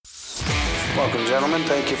Welcome, gentlemen.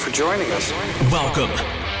 Thank you for joining us. Welcome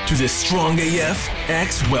to the Strong AF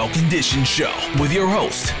X Well Conditioned Show with your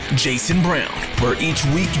host, Jason Brown, where each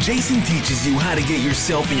week Jason teaches you how to get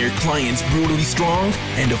yourself and your clients brutally strong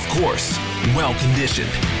and, of course, well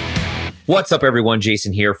conditioned. What's up, everyone?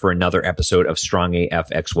 Jason here for another episode of Strong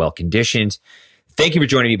AF X Well Conditioned. Thank you for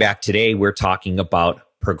joining me back today. We're talking about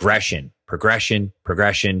progression. I've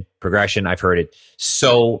heard it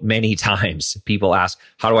so many times. People ask,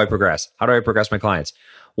 how do I progress? How do I progress my clients?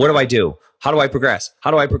 What do I do? How do I progress?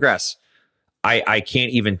 How do I progress? I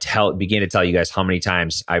can't even begin to tell you guys how many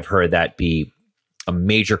times I've heard that be a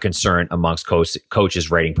major concern amongst coaches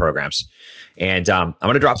writing programs. And I'm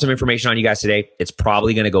going to drop some information on you guys today. It's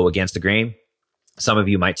probably going to go against the grain. Some of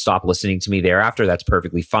you might stop listening to me thereafter. That's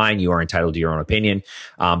perfectly fine. You are entitled to your own opinion.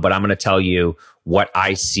 But I'm going to tell you what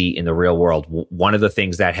I see in the real world. One of the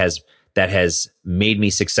things that has made me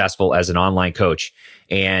successful as an online coach,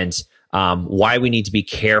 and why we need to be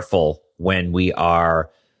careful when we are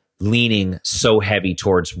leaning so heavy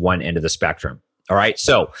towards one end of the spectrum. All right.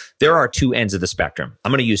 So there are two ends of the spectrum.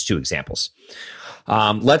 I'm going to use two examples.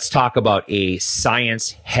 Let's talk about a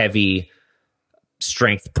science-heavy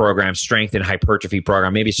strength program, strength and hypertrophy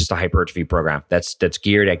program. Maybe it's just a hypertrophy program that's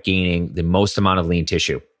geared at gaining the most amount of lean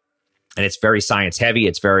tissue. And it's very science heavy.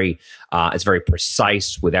 It's very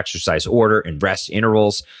precise with exercise order and rest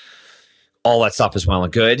intervals. All that stuff is well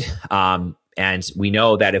and good. And we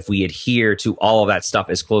know that if we adhere to all of that stuff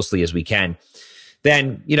as closely as we can,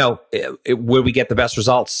 then, would we get the best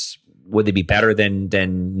results? Would they be better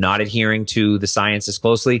than not adhering to the science as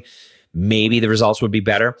closely? Maybe the results would be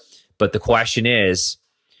better. But the question is,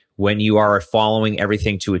 when you are following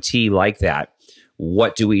everything to a T like that,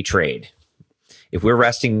 what do we trade? If we're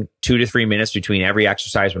resting 2 to 3 minutes between every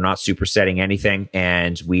exercise, we're not supersetting anything,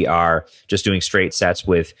 and we are just doing straight sets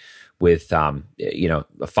with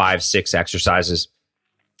 5-6 exercises.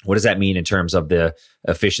 What does that mean in terms of the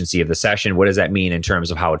efficiency of the session? What does that mean in terms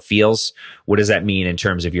of how it feels? What does that mean in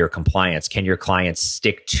terms of your compliance? Can your clients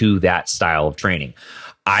stick to that style of training?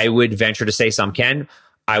 I would venture to say some can.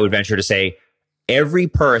 I would venture to say every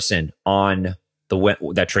person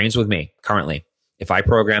that trains with me currently, if I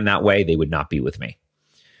program that way, they would not be with me.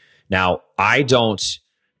 Now, I don't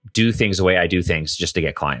do things the way I do things just to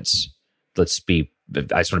get clients. I just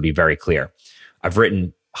want to be very clear. I've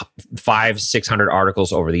written 500-600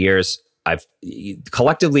 articles over the years.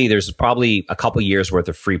 Collectively, there's probably a couple years worth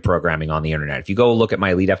of free programming on the internet. If you go look at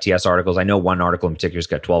my Elite FTS articles, I know one article in particular has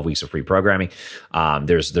got 12 weeks of free programming.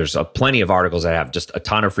 There's plenty of articles that have just a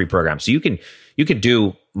ton of free programs. So you can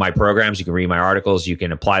do my programs, you can read my articles, you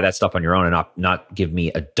can apply that stuff on your own and not give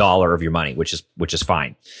me $1 of your money, which is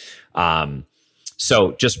fine.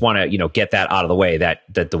 So just want to get that out of the way, that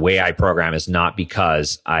the way I program is not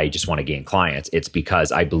because I just want to gain clients. It's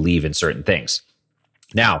because I believe in certain things.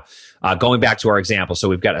 Now, going back to our example, so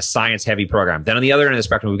we've got a science-heavy program. Then on the other end of the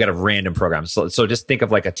spectrum, we've got a random program. So just think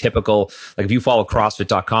of like a typical, like if you follow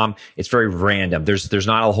CrossFit.com, it's very random. There's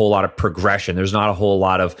not a whole lot of progression. There's not a whole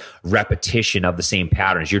lot of repetition of the same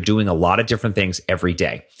patterns. You're doing a lot of different things every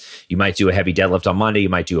day. You might do a heavy deadlift on Monday. You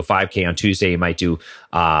might do a 5K on Tuesday. You might do,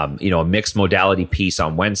 a mixed modality piece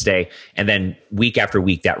on Wednesday. And then week after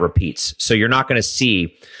week, that repeats. So you're not going to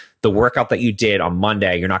see the workout that you did on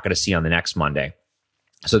Monday. You're not going to see on the next Monday.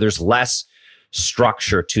 So there's less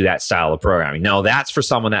structure to that style of programming. Now, that's for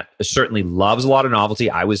someone that certainly loves a lot of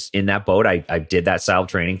novelty. I was in that boat. I did that style of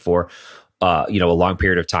training for, a long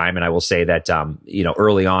period of time. And I will say that,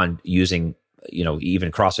 early on using,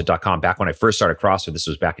 even CrossFit.com, back when I first started CrossFit, this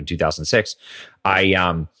was back in 2006,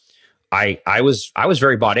 I was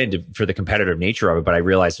very bought in for the competitive nature of it, but I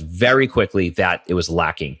realized very quickly that it was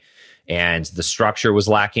lacking and the structure was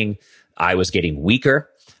lacking. I was getting weaker.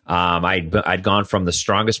 I'd gone from the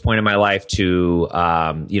strongest point in my life to,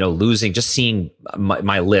 losing, just seeing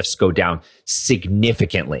my lifts go down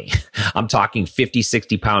significantly. I'm talking 50,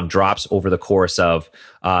 60 pound drops over the course of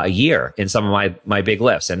a year in some of my big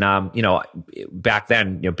lifts. And, back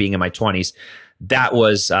then, being in my 20s, that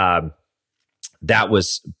was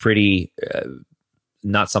pretty,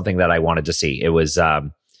 not something that I wanted to see. It was,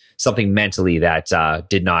 something mentally that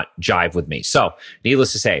did not jive with me. So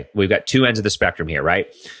needless to say, we've got two ends of the spectrum here, right?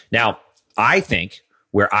 Now, I think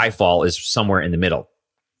where I fall is somewhere in the middle.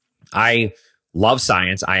 I love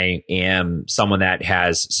science. I am someone that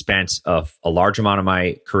has spent a large amount of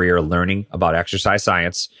my career learning about exercise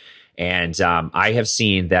science. And I have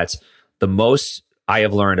seen that the most I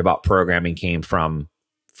have learned about programming came from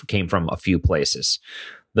a few places.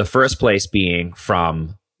 The first place being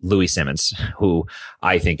from Louis Simmons, who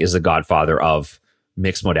I think is the godfather of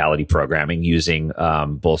mixed modality programming using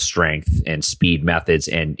both strength and speed methods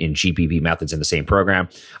and in GPP methods in the same program.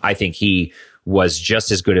 I think he was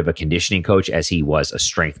just as good of a conditioning coach as he was a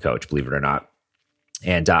strength coach, believe it or not.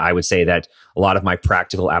 And I would say that a lot of my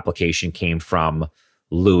practical application came from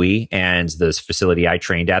Louis and the facility I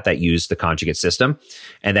trained at that used the conjugate system.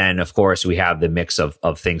 And then, of course, we have the mix of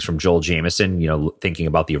things from Joel Jamieson, thinking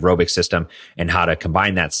about the aerobic system and how to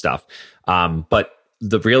combine that stuff. But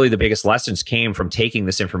the biggest lessons came from taking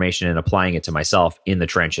this information and applying it to myself in the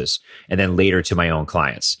trenches, and then later to my own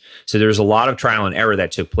clients. So there's a lot of trial and error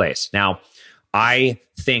that took place. Now, I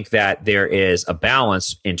think that there is a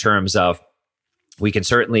balance in terms of we can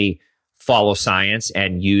certainly follow science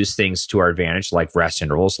and use things to our advantage, like rest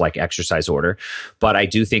intervals, like exercise order. But I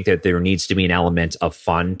do think that there needs to be an element of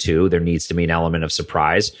fun too. There needs to be an element of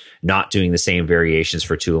surprise, not doing the same variations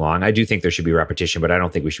for too long. I do think there should be repetition, but I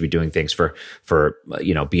don't think we should be doing things for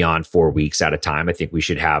beyond 4 weeks at a time. I think we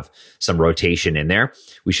should have some rotation in there.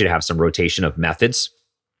 We should have some rotation of methods.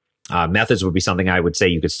 Methods would be something I would say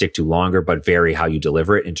you could stick to longer, but vary how you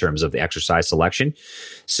deliver it in terms of the exercise selection.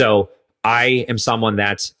 So I am someone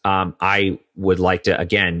that I would like to,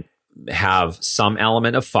 again, have some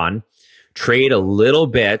element of fun, trade a little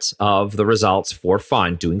bit of the results for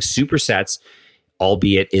fun, doing supersets,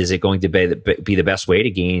 albeit is it going to be the best way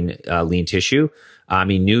to gain lean tissue? I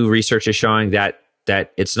mean, new research is showing that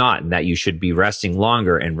it's not, and that you should be resting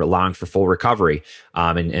longer and allowing for full recovery,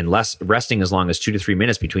 and less resting as long as 2 to 3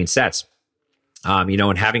 minutes between sets.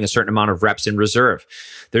 And having a certain amount of reps in reserve.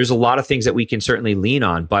 There's a lot of things that we can certainly lean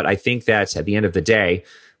on, but I think that at the end of the day,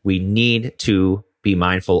 we need to be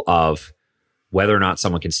mindful of whether or not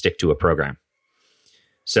someone can stick to a program.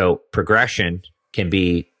 So progression can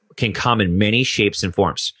come in many shapes and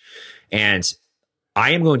forms. And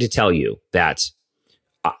I am going to tell you that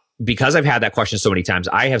because I've had that question so many times,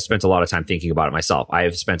 I have spent a lot of time thinking about it myself. I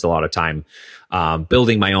have spent a lot of time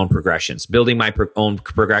building my own progressions, own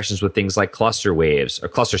progressions with things like cluster waves or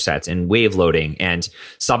cluster sets and wave loading and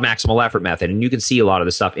submaximal effort method. And you can see a lot of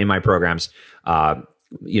the stuff in my programs,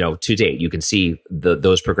 to date. You can see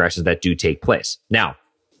those progressions that do take place. Now,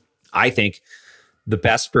 I think the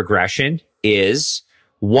best progression is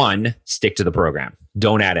 1, stick to the program.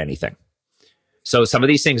 Don't add anything. So some of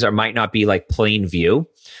these things might not be like plain view.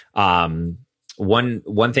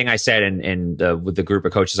 One thing I said with the group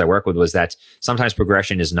of coaches I work with was that sometimes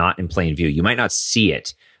progression is not in plain view. You might not see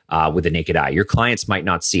it with the naked eye. Your clients might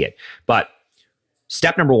not see it. But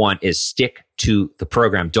step number 1 is stick to the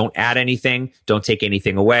program. Don't add anything. Don't take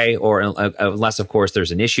anything away, or unless, of course,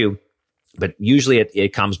 there's an issue. But usually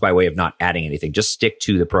it comes by way of not adding anything. Just stick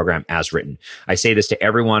to the program as written. I say this to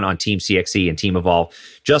everyone on Team CXC and Team Evolve.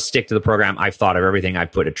 Just stick to the program. I've thought of everything. I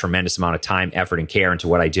put a tremendous amount of time, effort, and care into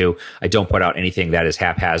what I do. I don't put out anything that is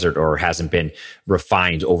haphazard or hasn't been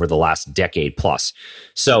refined over the last decade plus.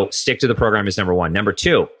 So stick to the program is number 1. Number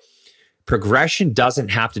 2, progression doesn't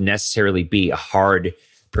have to necessarily be a hard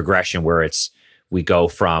progression where we go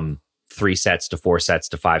from 3 sets to 4 sets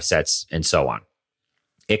to 5 sets and so on.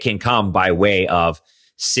 It can come by way of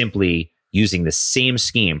simply using the same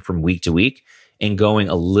scheme from week to week and going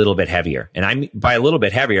a little bit heavier. And by a little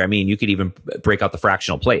bit heavier, I mean, you could even break out the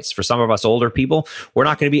fractional plates. For some of us older people, we're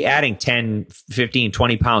not going to be adding 10, 15,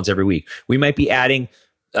 20 pounds every week. We might be adding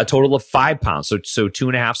a total of 5 pounds. So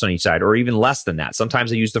 2.5 on each side, or even less than that.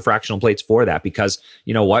 Sometimes I use the fractional plates for that because,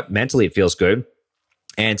 you know what, mentally it feels good.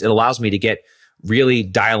 And it allows me to really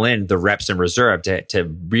dial in the reps in reserve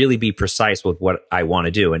to really be precise with what I want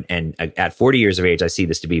to do. And at 40 years of age, I see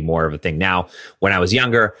this to be more of a thing now. When I was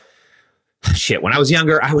younger,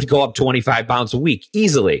 I would go up 25 pounds a week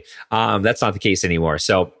easily. That's not the case anymore.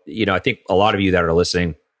 So, I think a lot of you that are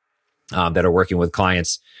listening, that are working with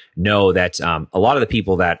clients know that a lot of the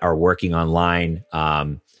people that are working online,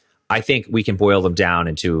 I think we can boil them down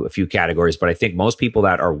into a few categories, but I think most people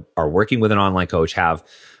that are working with an online coach have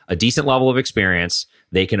a decent level of experience.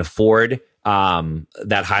 They can afford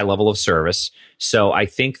that high level of service. So I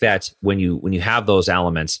think that when you have those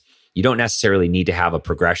elements, you don't necessarily need to have a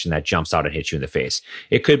progression that jumps out and hits you in the face.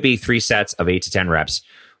 It could be 3 sets of 8 to 10 reps,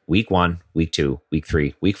 week 1, week 2, week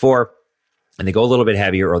 3, week 4, and they go a little bit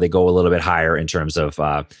heavier or they go a little bit higher in terms of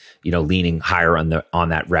leaning higher on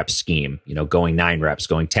that rep scheme. Going 9 reps,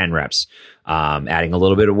 going 10 reps, adding a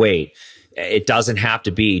little bit of weight. It doesn't have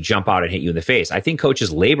to be jump out and hit you in the face. I think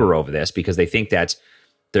coaches labor over this because they think that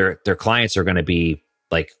their clients are going to be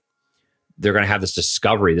like, they're going to have this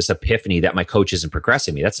discovery, this epiphany that my coach isn't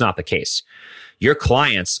progressing me. That's not the case. Your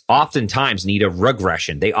clients oftentimes need a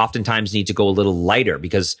regression. They oftentimes need to go a little lighter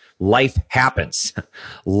because life happens.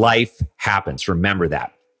 Life happens. Remember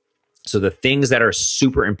that. So the things that are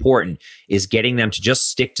super important is getting them to just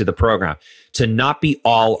stick to the program, to not be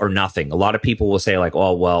all or nothing. A lot of people will say like,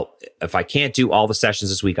 oh, well, if I can't do all the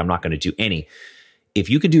sessions this week, I'm not going to do any. If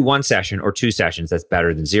you can do one session or two sessions, that's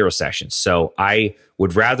better than zero sessions. So I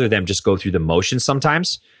would rather them just go through the motions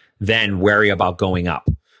sometimes than worry about going up.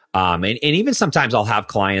 And even sometimes I'll have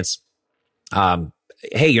clients,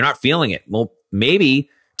 hey, you're not feeling it. Well, maybe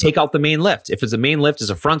take out the main lift. If it's a main lift is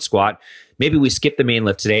a front squat, maybe we skip the main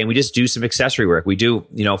lift today and we just do some accessory work. We do,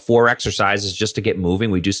 4 exercises just to get moving.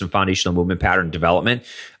 We do some foundational movement pattern development.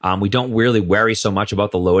 We don't really worry so much about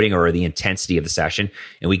the loading or the intensity of the session.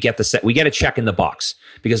 And we get a check in the box,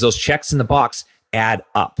 because those checks in the box add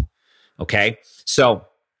up. Okay. So,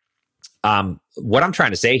 what I'm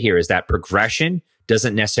trying to say here is that progression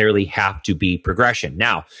doesn't necessarily have to be progression.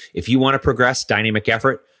 Now, if you want to progress dynamic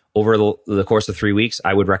effort over the course of 3 weeks,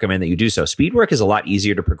 I would recommend that you do so. Speed work is a lot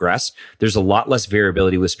easier to progress. There's a lot less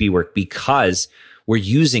variability with speed work because we're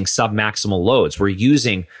using submaximal loads. We're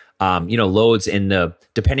using, loads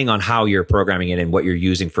depending on how you're programming it and what you're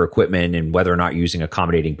using for equipment and whether or not you're using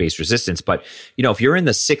accommodating base resistance. But, if you're in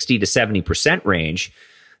the 60 to 70% range,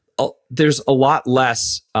 there's a lot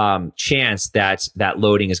less chance that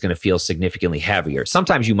loading is going to feel significantly heavier.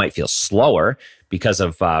 Sometimes you might feel slower because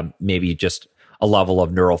of maybe just a level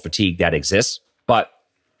of neural fatigue that exists, but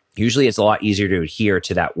usually it's a lot easier to adhere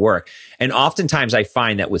to that work. And oftentimes I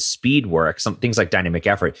find that with speed work, some things like dynamic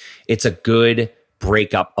effort, it's a good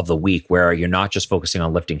breakup of the week where you're not just focusing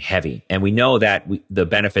on lifting heavy. And we know that the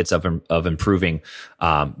benefits of improving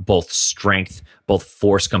both strength, both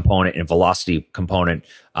force component and velocity component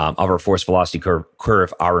of our force velocity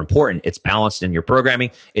curve are important. It's balanced in your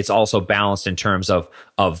programming. It's also balanced in terms of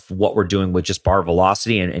what we're doing with just bar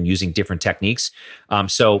velocity and using different techniques.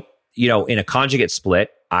 So, in a conjugate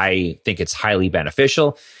split, I think it's highly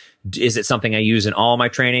beneficial. Is it something I use in all my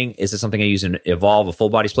training? Is it something I use in Evolve, a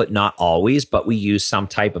full body split? Not always, but we use some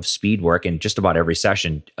type of speed work in just about every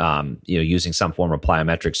session, using some form of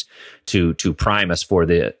plyometrics to prime us for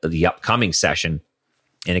the upcoming session.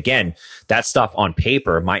 And again, that stuff on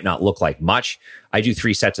paper might not look like much. I do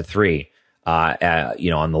 3 sets of 3, on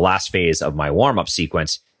the last phase of my warm-up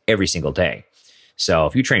sequence every single day. So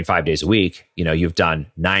if you train 5 days a week, you've done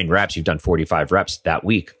 9 reps, you've done 45 reps that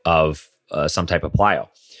week of some type of plyo.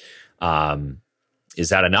 Is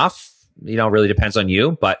that enough? Really depends on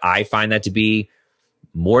you, but I find that to be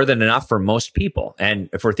more than enough for most people. And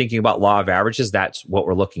if we're thinking about law of averages, that's what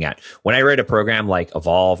we're looking at. When I write a program like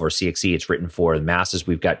Evolve or CXC, it's written for the masses.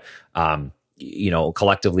 We've got,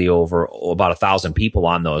 collectively over about 1,000 people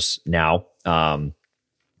on those now. I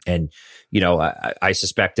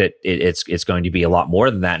suspect that it's going to be a lot more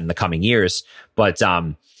than that in the coming years. But,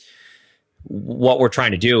 what we're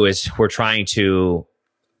trying to do is we're trying to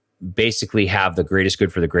basically have the greatest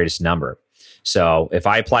good for the greatest number. So if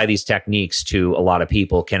I apply these techniques to a lot of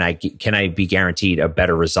people, can I be guaranteed a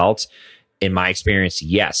better result? In my experience,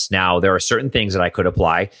 yes. Now, there are certain things that I could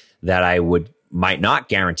apply that I might not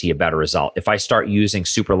guarantee a better result. If I start using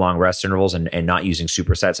super long rest intervals and not using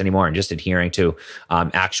supersets anymore and just adhering to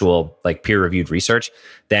actual like peer-reviewed research,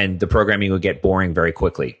 then the programming would get boring very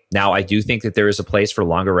quickly. Now, I do think that there is a place for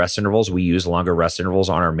longer rest intervals. We use longer rest intervals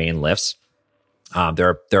on our main lifts.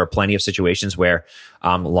 There are plenty of situations where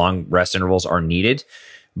long rest intervals are needed,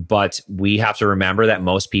 but we have to remember that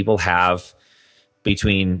most people have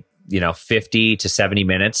between 50 to 70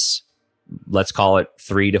 minutes. Let's call it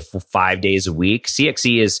 3 to 5 days a week.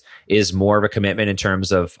 CXC is more of a commitment in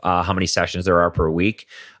terms of how many sessions there are per week.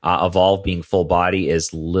 Evolve being full body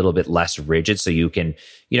is a little bit less rigid, so you can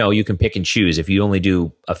pick and choose. If you only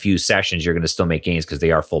do a few sessions, you're going to still make gains because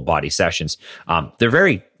they are full body sessions. They're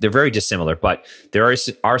very dissimilar, but there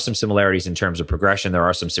are some similarities in terms of progression. There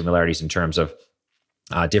are some similarities in terms of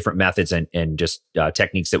different methods and just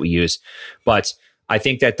techniques that we use. But I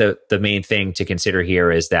think that the main thing to consider here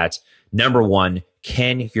is that, number one,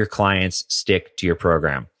 can your clients stick to your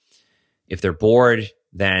program? If they're bored,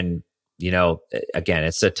 then, again,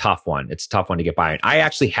 it's a tough one. It's a tough one to get by. And I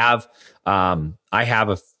actually have,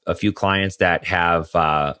 a few clients that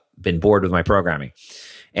have been bored with my programming.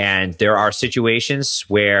 And there are situations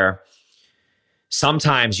where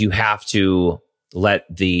sometimes you have to let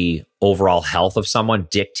the overall health of someone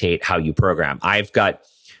dictate how you program. I've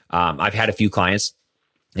had a few clients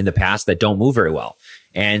in the past that don't move very well.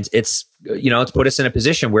 And it's put us in a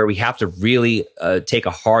position where we have to really take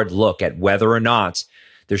a hard look at whether or not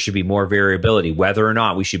there should be more variability, whether or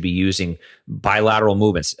not we should be using bilateral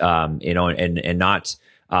movements, and not,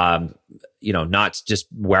 not just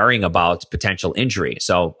worrying about potential injury.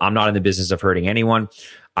 So I'm not in the business of hurting anyone.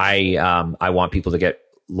 I want people to get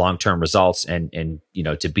long-term results and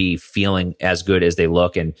to be feeling as good as they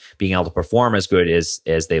look and being able to perform as good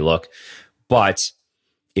as they look. But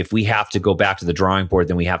if we have to go back to the drawing board,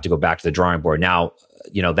 then we have to go back to the drawing board. Now,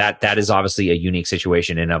 that is obviously a unique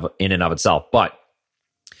situation in and of itself. But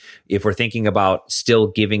if we're thinking about still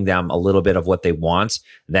giving them a little bit of what they want,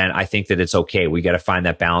 then I think that it's okay. We got to find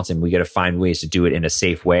that balance, and we got to find ways to do it in a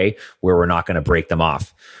safe way where we're not going to break them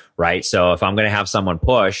off, right? So if I'm going to have someone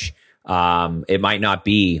push, it might not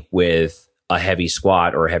be with a heavy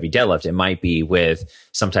squat or a heavy deadlift. It might be with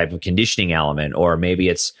some type of conditioning element, or maybe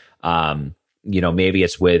it's maybe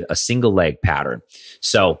it's with a single leg pattern.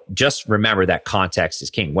 So just remember that context is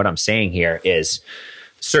king. What I'm saying here is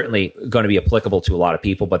certainly going to be applicable to a lot of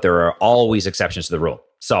people, but there are always exceptions to the rule.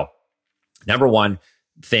 So number one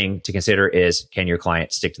thing to consider is, can your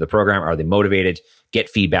client stick to the program? Are they motivated? Get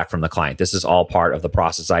feedback from the client. This is all part of the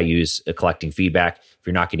process I use, collecting feedback. If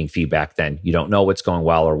you're not getting feedback, then you don't know what's going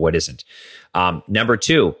well or what isn't. Number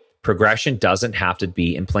two, progression doesn't have to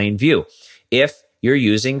be in plain view. If you're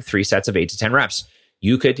using 3 sets of 8 to 10 reps,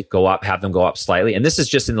 you could go up, have them go up slightly. And this is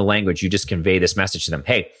just in the language. You just convey this message to them.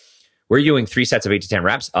 Hey, we're doing 3 sets of 8 to 10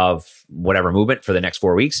 reps of whatever movement for the next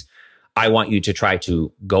 4 weeks. I want you to try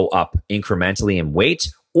to go up incrementally in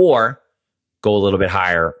weight, or go a little bit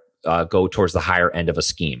higher, go towards the higher end of a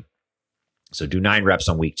scheme. So do 9 reps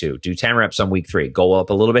on week 2, do 10 reps on week 3, go up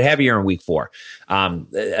a little bit heavier in week 4.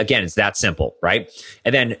 Again, it's that simple, right?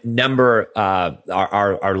 And then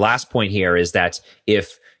our last point here is that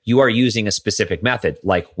if you are using a specific method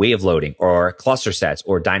like wave loading or cluster sets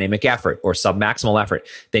or dynamic effort or submaximal effort,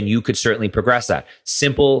 then you could certainly progress that.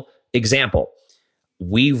 Simple example.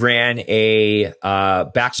 We ran a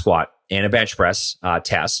back squat and a bench press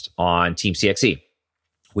test on Team CXE.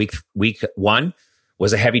 Week 1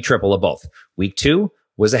 was a heavy triple of both. Week 2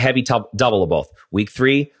 was a heavy double of both. Week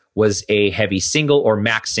 3 was a heavy single or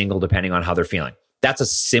max single, depending on how they're feeling. That's a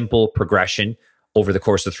simple progression over the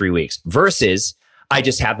course of 3 weeks versus I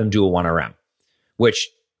just have them do a 1RM, which,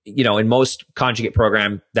 in most conjugate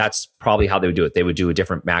program, that's probably how they would do it. They would do a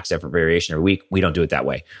different max effort variation every week. We don't do it that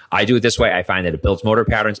way. I do it this way. I find that it builds motor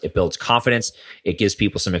patterns. It builds confidence. It gives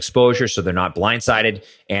people some exposure so they're not blindsided.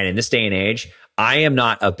 And in this day and age, I am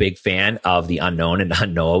not a big fan of the unknown and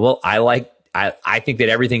unknowable. I think that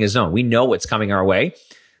everything is known. We know what's coming our way.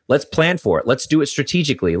 Let's plan for it. Let's do it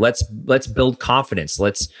strategically. Let's build confidence.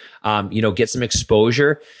 Let's get some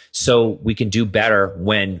exposure so we can do better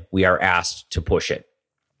when we are asked to push it.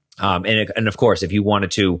 And of course, if you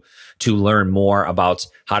wanted to learn more about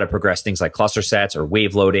how to progress things like cluster sets or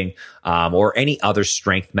wave loading, or any other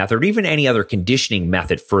strength method, or even any other conditioning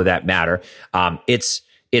method for that matter,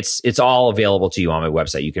 it's all available to you on my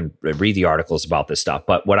website. You can read the articles about this stuff.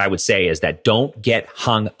 But what I would say is that don't get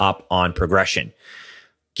hung up on progression.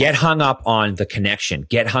 Get hung up on the connection.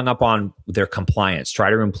 Get hung up on their compliance. Try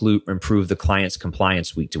to improve the client's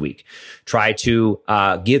compliance week to week. Try to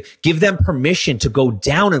give them permission to go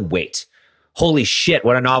down in weight. Holy shit,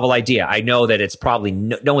 what a novel idea. I know that it's probably,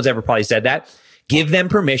 no one's ever probably said that. Give them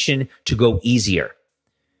permission to go easier.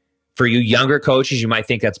 For you younger coaches, you might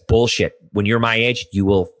think that's bullshit. When you're my age, you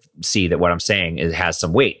will see that what I'm saying has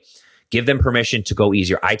some weight. Give them permission to go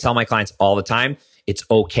easier. I tell my clients all the time, it's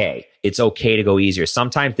okay. It's okay to go easier.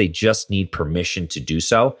 Sometimes they just need permission to do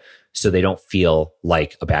so they don't feel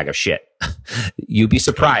like a bag of shit. You'd be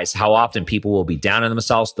surprised how often people will be down on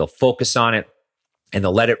themselves. They'll focus on it and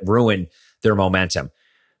they'll let it ruin their momentum.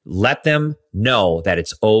 Let them know that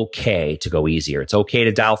it's okay to go easier. It's okay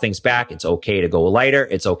to dial things back. It's okay to go lighter.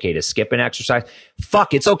 It's okay to skip an exercise.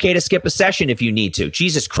 Fuck, it's okay to skip a session if you need to.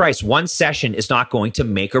 Jesus Christ, one session is not going to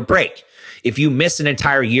make or break. If you miss an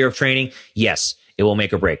entire year of training, yes, it will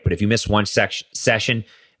make or break. But if you miss one session,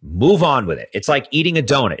 move on with it. It's like eating a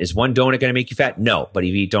donut. Is one donut going to make you fat? No. But if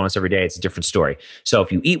you eat donuts every day, it's a different story. So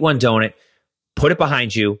if you eat one donut, put it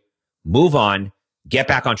behind you, move on, get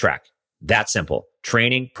back on track. That simple.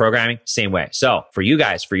 Training, programming, same way. So for you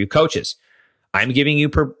guys, for you coaches, I'm giving you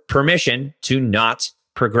permission to not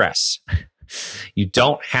progress. You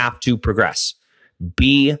don't have to progress.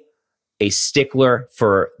 Be a stickler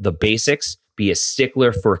for the basics. Be a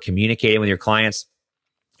stickler for communicating with your clients.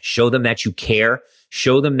 Show them that you care.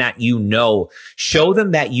 Show them that you know. Show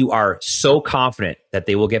them that you are so confident that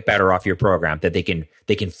they will get better off your program, that they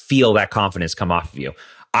can feel that confidence come off of you.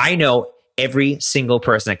 I know every single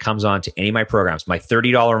person that comes on to any of my programs, my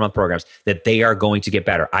 $30 a month programs, that they are going to get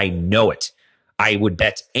better. I know it. I would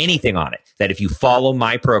bet anything on it that if you follow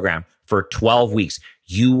my program for 12 weeks,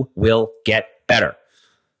 you will get better.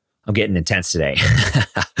 I'm getting intense today.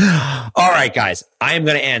 All right, guys, I am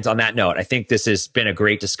going to end on that note. I think this has been a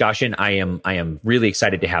great discussion. I am really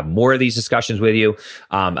excited to have more of these discussions with you.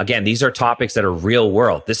 Again, these are topics that are real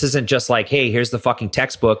world. This isn't just like, hey, here's the fucking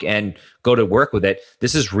textbook and go to work with it.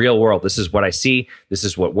 This is real world. This is what I see. This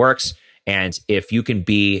is what works. And if you can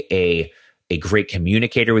be a great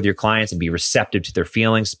communicator with your clients and be receptive to their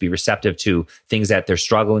feelings, be receptive to things that they're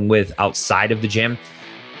struggling with outside of the gym,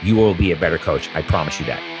 you will be a better coach. I promise you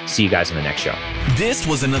that. See you guys in the next show. This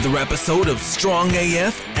was another episode of Strong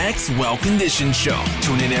AF X Well Conditioned Show.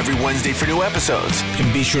 Tune in every Wednesday for new episodes.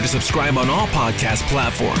 And be sure to subscribe on all podcast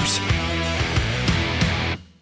platforms.